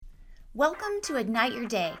Welcome to Ignite Your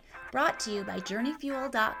Day, brought to you by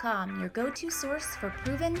JourneyFuel.com, your go-to source for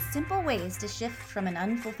proven, simple ways to shift from an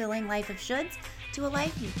unfulfilling life of shoulds to a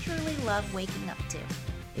life you truly love waking up to.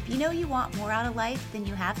 If you know you want more out of life than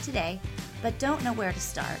you have today, but don't know where to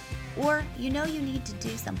start, or you know you need to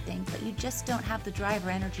do something, but you just don't have the drive or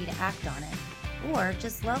energy to act on it, or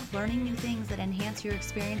just love learning new things that enhance your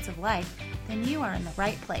experience of life, then you are in the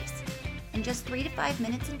right place. In just 3 to 5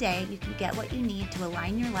 minutes a day, you can get what you need to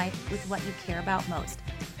align your life with what you care about most,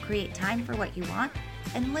 create time for what you want,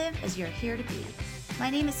 and live as you're here to be. My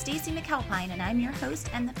name is Stacey McAlpine, and I'm your host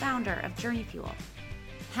and the founder of Journey Fuel.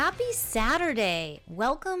 Happy Saturday!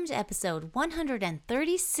 Welcome to episode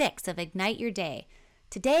 136 of Ignite Your Day.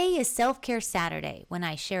 Today is Self-Care Saturday, when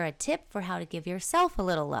I share a tip for how to give yourself a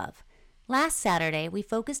little love. Last Saturday, we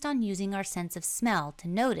focused on using our sense of smell to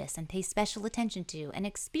notice and pay special attention to and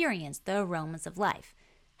experience the aromas of life.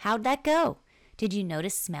 How'd that go? Did you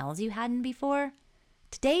notice smells you hadn't before?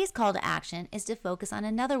 Today's call to action is to focus on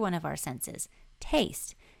another one of our senses,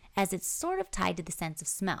 taste, as it's sort of tied to the sense of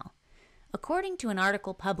smell. According to an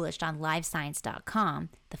article published on LiveScience.com,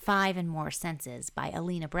 The 5 and More Senses by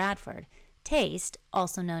Alina Bradford, taste,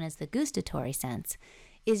 also known as the gustatory sense,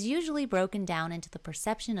 is usually broken down into the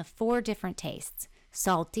perception of 4 different tastes: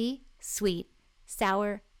 salty, sweet,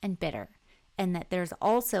 sour, and bitter, and that there's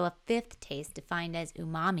also a 5th taste defined as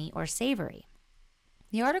umami or savory.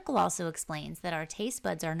 The article also explains that our taste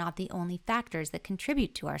buds are not the only factors that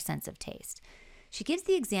contribute to our sense of taste. She gives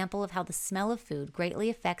the example of how the smell of food greatly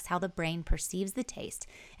affects how the brain perceives the taste,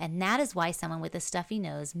 and that is why someone with a stuffy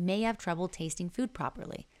nose may have trouble tasting food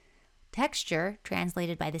properly. Texture,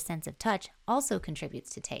 translated by the sense of touch, also contributes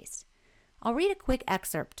to taste. I'll read a quick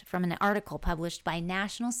excerpt from an article published by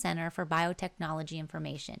National Center for Biotechnology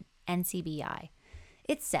Information, NCBI.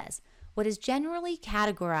 It says, what is generally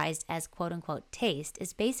categorized as quote-unquote taste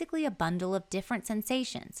is basically a bundle of different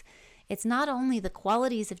sensations. It's not only the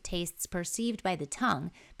qualities of tastes perceived by the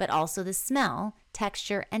tongue, but also the smell,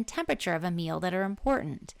 texture, and temperature of a meal that are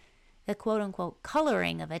important. The quote-unquote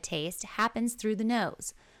coloring of a taste happens through the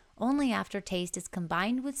nose. Only after taste is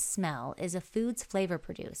combined with smell is a food's flavor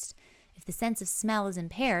produced. If the sense of smell is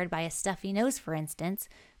impaired by a stuffy nose, for instance,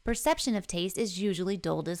 perception of taste is usually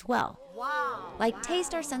dulled as well. Like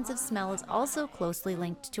taste, our sense of smell is also closely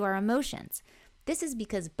linked to our emotions. This is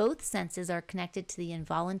because both senses are connected to the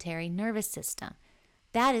involuntary nervous system.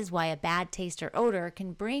 That is why a bad taste or odor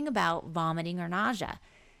can bring about vomiting or nausea.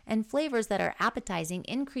 And flavors that are appetizing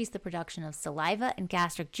increase the production of saliva and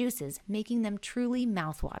gastric juices, making them truly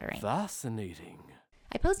mouthwatering. Fascinating.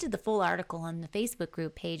 I posted the full article on the Facebook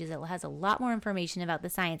group page as it has a lot more information about the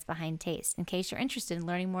science behind taste, in case you're interested in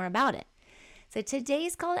learning more about it. So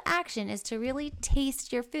today's call to action is to really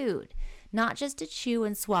taste your food, not just to chew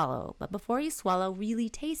and swallow, but before you swallow, really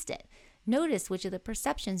taste it. Notice which of the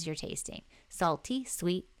perceptions you're tasting: salty,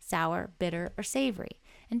 sweet, sour, bitter, or savory,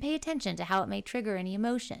 and pay attention to how it may trigger any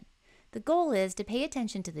emotion. The goal is to pay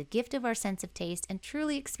attention to the gift of our sense of taste and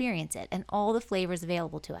truly experience it and all the flavors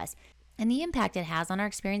available to us, and the impact it has on our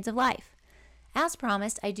experience of life. As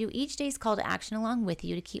promised, I do each day's call to action along with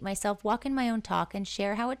you to keep myself walking my own talk and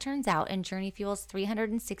share how it turns out in Journey Fuel's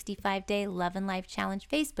 365-day Love and Life Challenge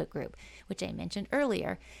Facebook group, which I mentioned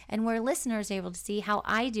earlier, and where listeners are able to see how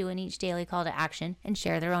I do in each daily call to action and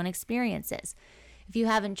share their own experiences. If you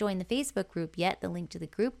haven't joined the Facebook group yet, the link to the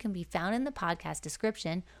group can be found in the podcast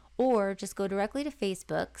description, or just go directly to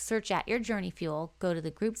Facebook, search at Your Journey Fuel, go to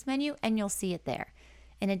the groups menu, and you'll see it there.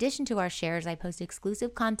 In addition to our shares, I post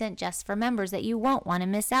exclusive content just for members that you won't want to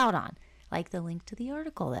miss out on, like the link to the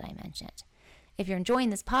article that I mentioned. If you're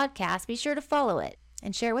enjoying this podcast, be sure to follow it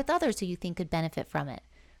and share it with others who you think could benefit from it.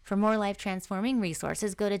 For more life-transforming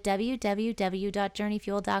resources, go to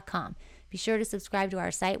www.journeyfuel.com. Be sure to subscribe to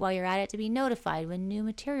our site while you're at it to be notified when new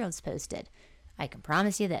material is posted. I can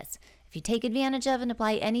promise you this: if you take advantage of and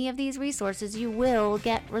apply any of these resources, you will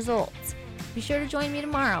get results. Be sure to join me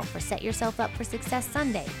tomorrow for Set Yourself Up for Success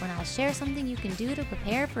Sunday, when I'll share something you can do to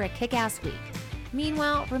prepare for a kick-ass week.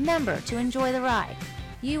 Meanwhile, remember to enjoy the ride.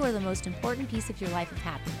 You are the most important piece of your life of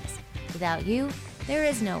happiness. Without you, there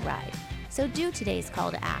is no ride. So do today's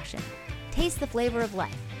call to action. Taste the flavor of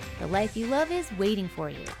life. The life you love is waiting for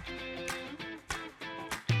you.